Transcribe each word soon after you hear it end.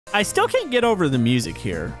I still can't get over the music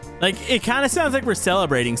here. Like, it kind of sounds like we're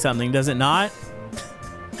celebrating something, does it not?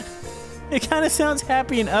 It kind of sounds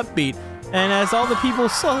happy and upbeat. And as all the people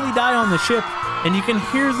slowly die on the ship, and you can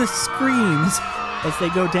hear the screams as they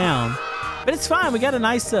go down. But it's fine, we got a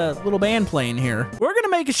nice little band playing here. We're gonna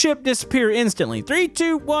make a ship disappear instantly. 3,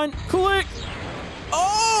 2, 1, click.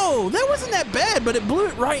 Oh, that wasn't that bad, but it blew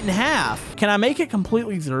it right in half. Can I make it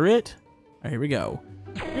completely through it? All right, here we go.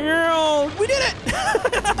 We did it!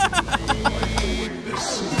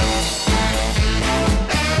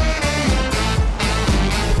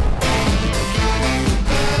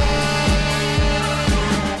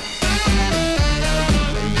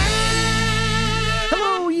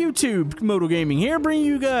 Hello, YouTube. Camodo Gaming here, bringing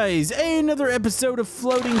you guys another episode of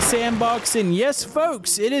Floating Sandbox. And yes,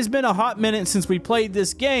 folks, it has been a hot minute since we played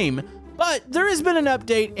this game. But there has been an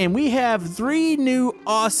update, and we have 3 new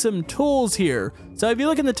awesome tools here. So if you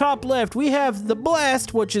look in the top left, we have the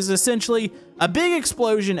blast, which is essentially a big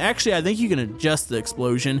explosion. Actually, I think you can adjust the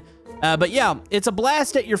explosion. But yeah, it's a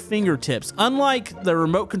blast at your fingertips. Unlike the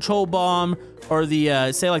remote control bomb or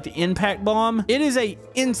the, say like the impact bomb, it is a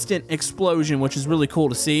instant explosion, which is really cool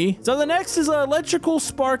to see. So the next is an electrical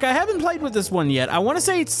spark. I haven't played with this one yet. I want to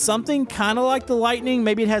say it's something kind of like the lightning.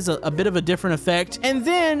 Maybe it has a bit of a different effect. And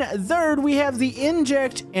then third, we have the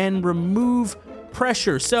inject and remove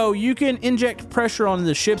pressure. So you can inject pressure on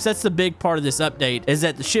the ships. That's the big part of this update, is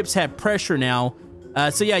that the ships have pressure now.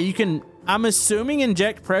 So yeah, you can, I'm assuming,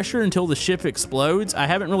 inject pressure until the ship explodes. I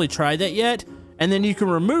haven't really tried that yet. And then you can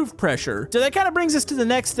remove pressure. So that kind of brings us to the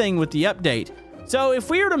next thing with the update. So if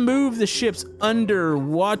we were to move the ships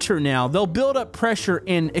underwater now, they'll build up pressure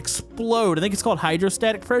and explode. I think it's called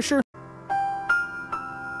hydrostatic pressure.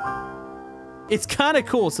 It's kind of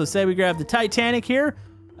cool. So say we grab the Titanic here,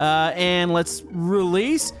 and let's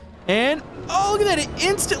release. And oh, look at that, it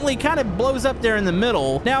instantly kind of blows up there in the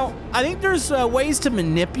middle. Now, I think there's ways to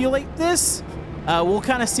manipulate this. We'll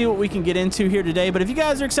kind of see what we can get into here today. But if you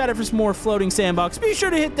guys are excited for some more Floating Sandbox, be sure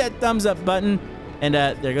to hit that thumbs up button. And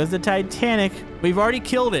there goes the Titanic. We've already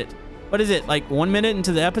killed it. What is it, like 1 minute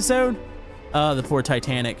into the episode? The poor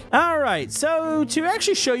Titanic. All right, so to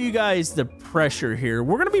actually show you guys the pressure here,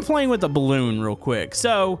 we're gonna be playing with a balloon real quick.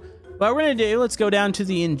 So what we're gonna do, let's go down to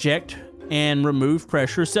the inject and remove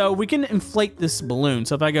pressure. So we can inflate this balloon.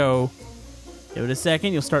 So if I go, give it a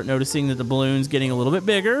second, you'll start noticing that the balloon's getting a little bit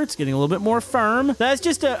bigger. It's getting a little bit more firm. That's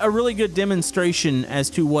just a really good demonstration as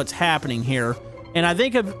to what's happening here. And I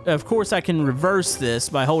think, of course, I can reverse this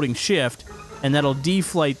by holding shift, and that'll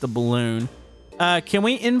deflate the balloon. Can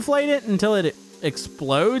we inflate it until it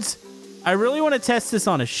explodes? I really want to test this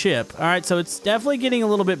on a ship. All right, so it's definitely getting a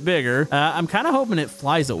little bit bigger. I'm kind of hoping it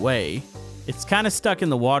flies away. It's kind of stuck in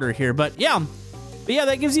the water here, but yeah,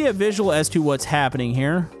 that gives you a visual as to what's happening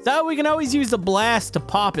here. So we can always use the blast to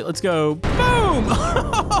pop it. Let's go. Boom!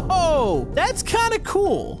 Oh, that's kind of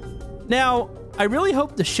cool. Now, I really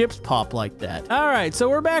hope the ships pop like that. All right, so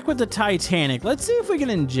we're back with the Titanic. Let's see if we can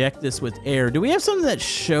inject this with air. Do we have something that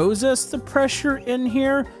shows us the pressure in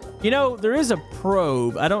here? You know, there is a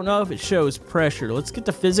probe. I don't know if it shows pressure. Let's get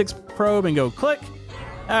the physics probe and go click.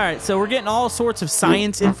 All right, so we're getting all sorts of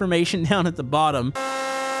science information down at the bottom.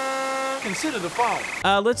 Consider the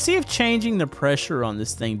following. Let's see if changing the pressure on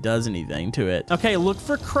this thing does anything to it. Okay, look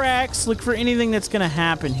for cracks. Look for anything that's gonna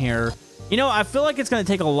happen here. You know, I feel like it's gonna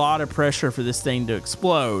take a lot of pressure for this thing to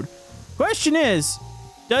explode. Question is,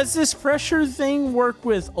 does this pressure thing work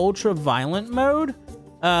with ultraviolet mode?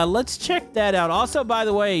 Let's check that out. Also, by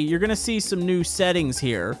the way, you're gonna see some new settings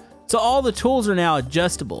here. So all the tools are now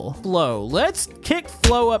adjustable. Flow, let's kick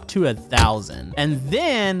flow up to 1,000. And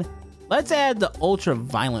then let's add the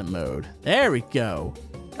ultraviolet mode. There we go.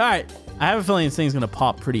 All right, I have a feeling this thing's gonna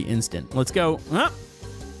pop pretty instant. Let's go.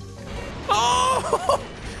 Oh,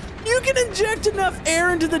 you can inject enough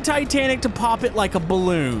air into the Titanic to pop it like a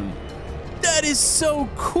balloon. That is so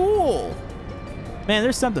cool. Man,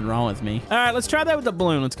 there's something wrong with me. All right, let's try that with the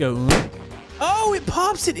balloon. Let's go. Oh, it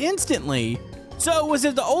pops it instantly. So was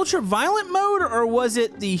it the ultraviolet mode or was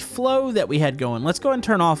it the flow that we had going? Let's go ahead and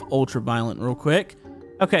turn off ultraviolet real quick.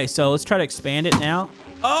 Okay, so let's try to expand it now.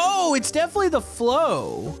 Oh, it's definitely the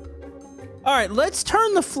flow. All right, let's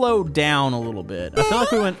turn the flow down a little bit. I feel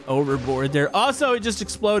like we went overboard there. Also, it just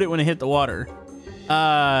exploded when it hit the water.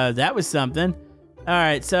 That was something. All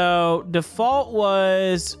right, so default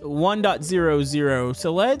was 1.00.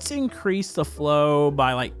 So let's increase the flow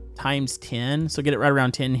by like times 10. So get it right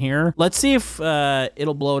around 10 here. Let's see if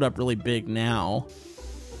it'll blow it up really big now.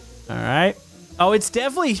 All right. Oh, it's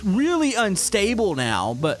definitely really unstable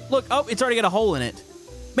now, but look, oh, it's already got a hole in it.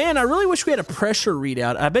 Man, I really wish we had a pressure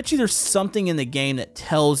readout. I bet you there's something in the game that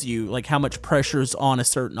tells you like how much pressure's on a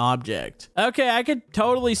certain object. Okay, I could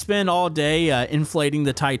totally spend all day inflating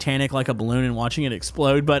the Titanic like a balloon and watching it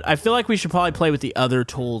explode, but I feel like we should probably play with the other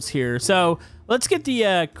tools here. So let's get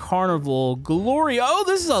the Carnival Glory. Oh,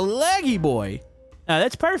 this is a laggy boy.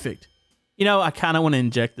 That's perfect. You know, I kind of want to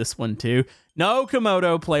inject this one too. No,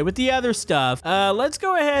 Camodo, play with the other stuff. Let's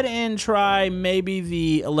go ahead and try maybe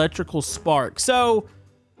the electrical spark. So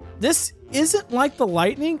this isn't like the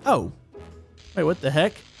lightning. Oh, wait, what the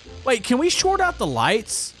heck? Wait, can we short out the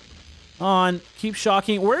lights on Keep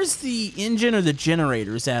Shocking? Where's the engine or the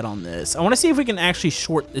generators at on this? I want to see if we can actually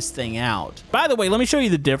short this thing out. By the way, let me show you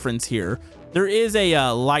the difference here. There is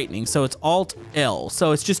a lightning, so it's Alt L.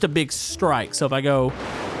 So it's just a big strike. So if I go,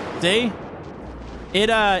 see?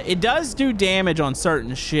 It does do damage on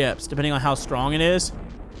certain ships, depending on how strong it is.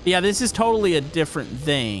 Yeah, this is totally a different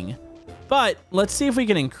thing. But let's see if we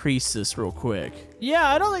can increase this real quick. Yeah,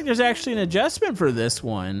 I don't think there's actually an adjustment for this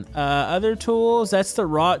one. Other tools, that's the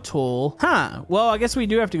rot tool. Huh, well, I guess we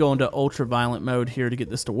do have to go into ultraviolet mode here to get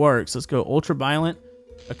this to work. So let's go ultraviolet,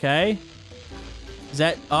 okay. Is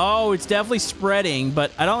that, oh, it's definitely spreading,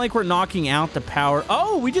 but I don't think we're knocking out the power.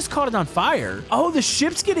 Oh, we just caught it on fire. Oh, the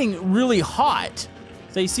ship's getting really hot.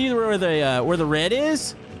 So you see where the red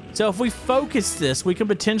is? So if we focus this, we can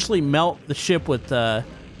potentially melt the ship with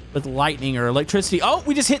lightning or electricity. Oh,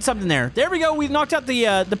 we just hit something there. There we go. We knocked out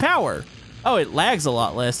the power. Oh, it lags a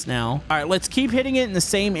lot less now. All right, let's keep hitting it in the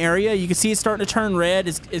same area. You can see it's starting to turn red.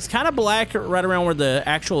 It's kind of black right around where the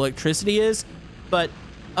actual electricity is, but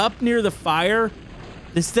up near the fire,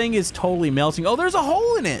 this thing is totally melting. Oh, there's a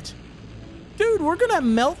hole in it. Dude, we're gonna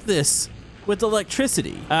melt this with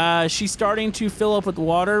electricity. She's starting to fill up with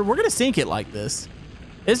water. We're gonna sink it like this.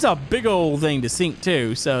 It's a big old thing to sink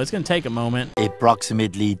too, so it's gonna take a moment.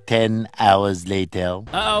 Approximately 10 hours later.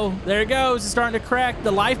 Uh-oh, there it goes. It's starting to crack.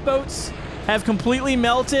 The lifeboats have completely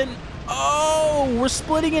melted. Oh, we're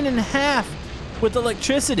splitting it in half with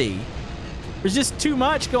electricity. There's just too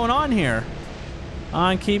much going on here.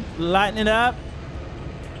 On, keep lighting it up.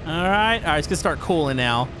 All right, it's gonna start cooling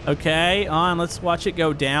now. Okay, let's watch it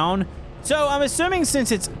go down. So I'm assuming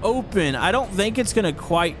since it's open, I don't think it's gonna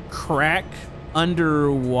quite crack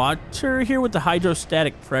underwater here with the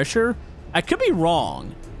hydrostatic pressure. I could be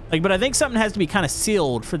wrong, but I think something has to be kind of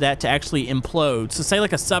sealed for that to actually implode. So say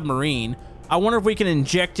like a submarine, I wonder if we can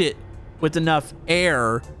inject it with enough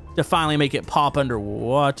air to finally make it pop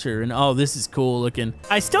underwater. And oh, this is cool looking.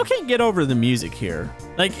 I still can't get over the music here.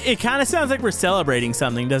 Like, it kind of sounds like we're celebrating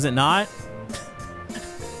something, does it not?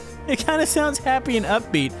 It kind of sounds happy and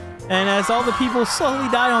upbeat. And as all the people slowly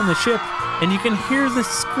die on the ship, and you can hear the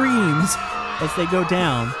screams as they go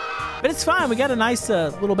down. But it's fine, we got a nice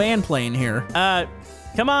little band playing here.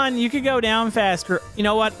 Come on, you could go down faster. You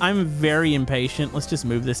know what, I'm very impatient. Let's just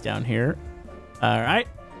move this down here. All right,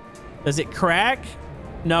 does it crack?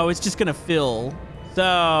 No, it's just gonna fill.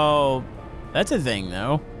 So that's a thing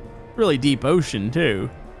though. Really deep ocean too.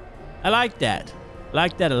 I like that. I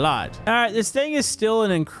like that a lot. All right, this thing is still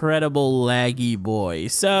an incredible laggy boy.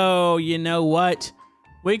 So you know what?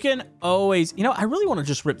 We can always, I really want to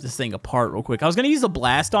just rip this thing apart real quick. I was going to use the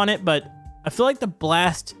blast on it, but I feel like the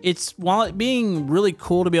blast, while it being really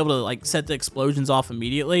cool to be able to like set the explosions off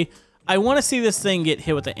immediately, I want to see this thing get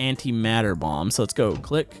hit with the antimatter bomb. So let's go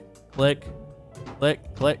click, click,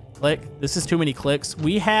 click, click, click. This is too many clicks.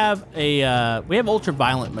 We have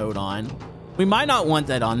ultraviolet mode on. We might not want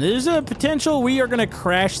that on. There's a potential we are going to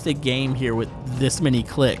crash the game here with this many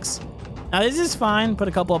clicks. Now this is fine. Put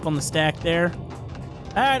a couple up on the stack there.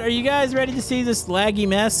 All right, are you guys ready to see this laggy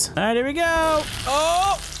mess? All right, here we go.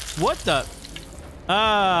 Oh, what the?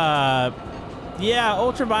 Yeah,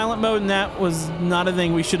 ultraviolet mode, and that was not a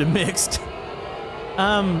thing we should have mixed.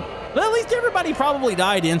 Well, at least everybody probably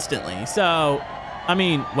died instantly. So, I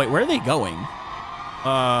mean, wait, where are they going?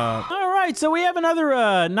 All right, so we have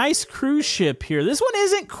another nice cruise ship here. This one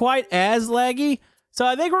isn't quite as laggy, so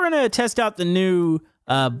I think we're gonna test out the new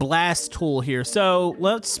blast tool here. So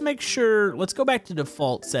let's make sure, let's go back to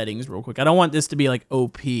default settings real quick. I don't want this to be like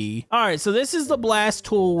OP. All right, so this is the blast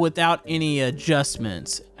tool without any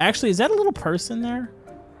adjustments. Actually, is that a little person there?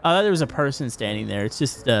 There was a person standing there. It's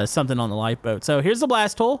just something on the lifeboat. So here's the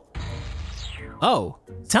blast tool. Oh,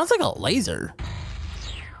 sounds like a laser.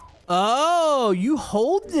 Oh, you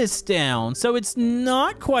hold this down. So it's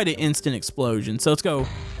not quite an instant explosion. So let's go.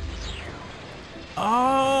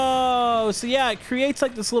 Oh, so yeah, it creates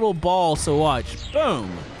like this little ball. So watch,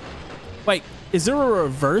 boom. Wait, is there a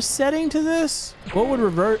reverse setting to this? What would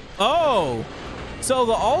revert? Oh, so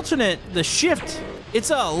the alternate, the shift,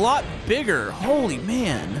 it's a lot bigger. Holy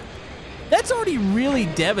man. That's already really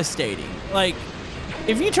devastating. Like,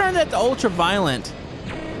 if you turn that to ultra-violent,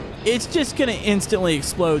 it's just gonna instantly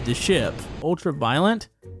explode the ship. Ultra-violent?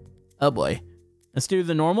 Oh boy. Let's do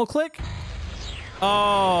the normal click.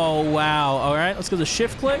 Oh, wow. All right, let's go to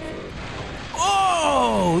shift click.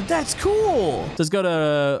 Oh, that's cool. Let's go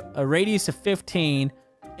to a radius of 15,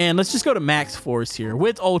 and let's just go to max force here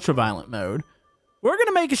with ultra-violent mode. We're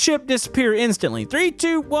gonna make a ship disappear instantly. 3,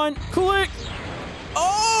 2, 1, click.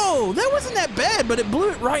 Oh, that wasn't that bad, but it blew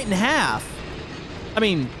it right in half. I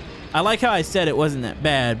mean, I like how I said it wasn't that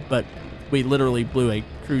bad, but we literally blew a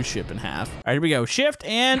cruise ship in half. All right, here we go. Shift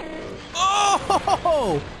and,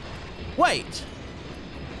 oh, wait.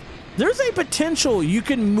 There's a potential you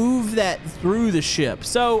can move that through the ship.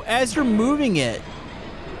 So as you're moving it,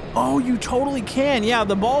 oh, you totally can. Yeah,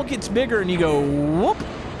 the ball gets bigger and you go whoop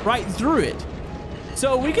right through it.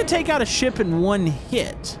 So we could take out a ship in one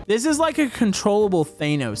hit. This is like a controllable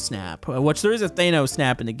Thanos snap, which there is a Thanos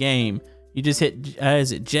snap in the game. You just hit,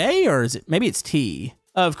 is it J or is it, maybe it's T.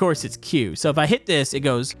 Of course it's Q. So if I hit this, it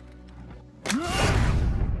goes, and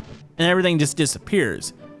everything just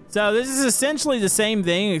disappears. So this is essentially the same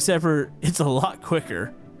thing, except for it's a lot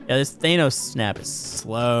quicker. Yeah, this Thanos snap is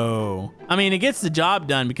slow. I mean, it gets the job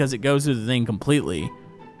done because it goes through the thing completely,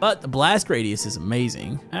 but the blast radius is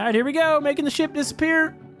amazing. All right, here we go, making the ship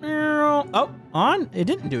disappear. Oh, on? It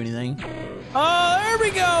didn't do anything. Oh, there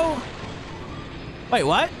we go. Wait,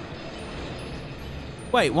 what?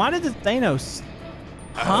 Wait, why did the Thanos...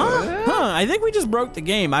 Huh? I think we just broke the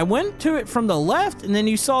game. I went to it from the left, and then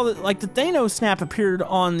you saw that like the Thanos snap appeared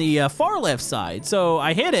on the far left side. So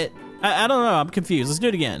I hit it. I don't know. I'm confused. Let's do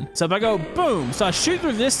it again. So if I go boom, so I shoot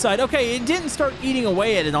through this side. Okay, it didn't start eating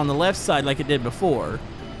away at it on the left side like it did before.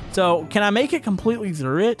 So can I make it completely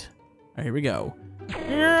through it? All right, here we go.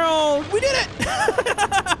 We did it!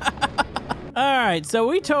 All right, so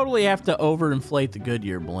we totally have to overinflate the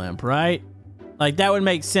Goodyear blimp, right? Like that would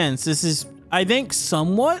make sense. This is, I think,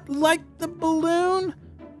 somewhat like the balloon.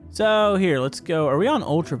 So here, let's go. Are we on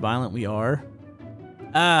ultraviolet? We are.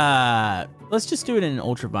 Let's just do it in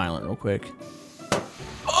ultraviolet real quick.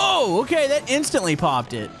 Oh, okay, that instantly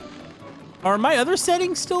popped it. Are my other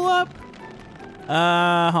settings still up?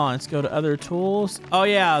 Hold on, let's go to other tools. Oh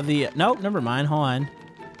yeah, nope, never mind, hold on.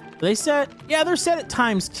 They set, yeah, they're set at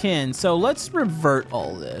 ×10. So let's revert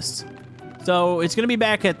all this. So it's gonna be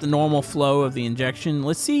back at the normal flow of the injection.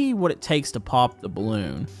 Let's see what it takes to pop the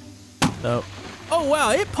balloon. So, oh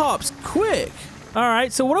wow, it pops quick. All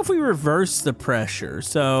right, so what if we reverse the pressure?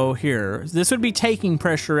 So here, this would be taking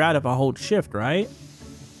pressure out if I hold shift, right?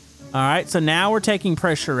 All right, so now we're taking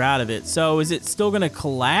pressure out of it. So is it still gonna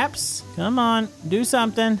collapse? Come on, do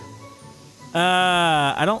something.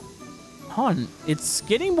 I don't, hold on, it's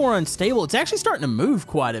getting more unstable. It's actually starting to move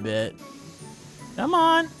quite a bit. Come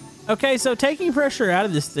on. Okay, so taking pressure out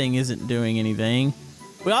of this thing isn't doing anything.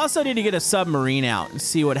 We also need to get a submarine out and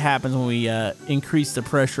see what happens when we increase the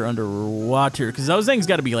pressure underwater, because those things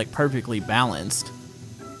got to be like perfectly balanced.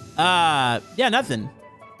 Yeah, nothing.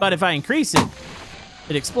 But if I increase it,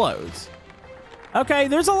 it explodes. Okay,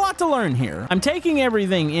 there's a lot to learn here. I'm taking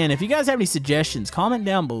everything in. If you guys have any suggestions, comment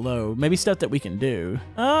down below. Maybe stuff that we can do.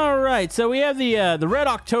 All right, so we have the Red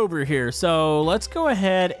October here. So let's go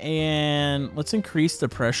ahead and let's increase the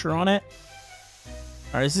pressure on it.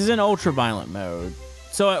 All right, this is in ultraviolet mode.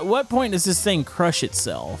 So at what point does this thing crush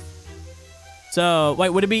itself? So, wait,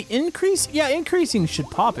 would it be increase? Yeah, increasing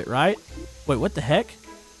should pop it, right? Wait, what the heck?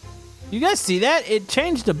 You guys see that? It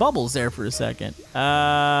changed to bubbles there for a second.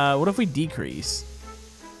 What if we decrease?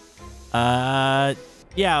 Yeah,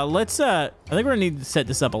 let's, I think we're gonna need to set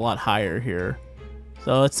this up a lot higher here.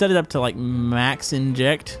 So let's set it up to like max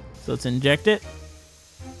inject. So let's inject it.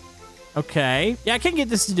 Okay. Yeah, I can't get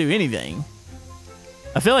this to do anything.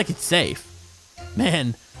 I feel like it's safe.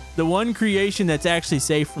 Man, the one creation that's actually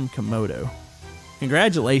safe from Camodo.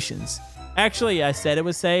 Congratulations. Actually, I said it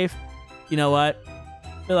was safe. You know what?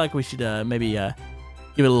 I feel like we should maybe give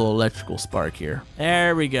it a little electrical spark here.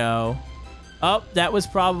 There we go. Oh, that was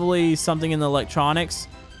probably something in the electronics.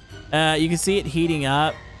 You can see it heating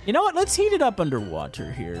up. You know what? Let's heat it up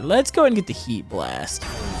underwater here. Let's go ahead and get the heat blast.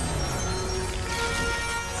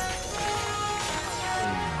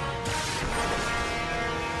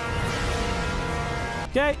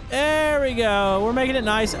 Okay, there we go. We're making it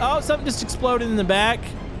nice. Oh, something just exploded in the back.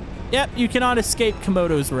 Yep, you cannot escape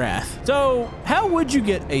Camodo's wrath. So, how would you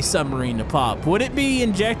get a submarine to pop? Would it be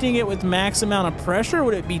injecting it with max amount of pressure, or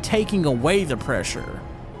would it be taking away the pressure?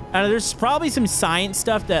 There's probably some science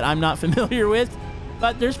stuff that I'm not familiar with,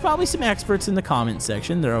 but there's probably some experts in the comment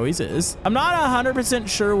section. There always is. I'm not 100%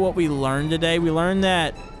 sure what we learned today. We learned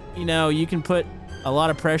that, you know, you can put a lot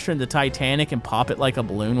of pressure in the Titanic and pop it like a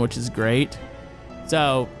balloon, which is great.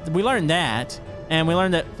 So we learned that, and we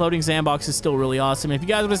learned that Floating Sandbox is still really awesome. If you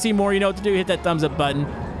guys want to see more, you know what to do. Hit that thumbs up button,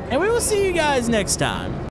 and we will see you guys next time.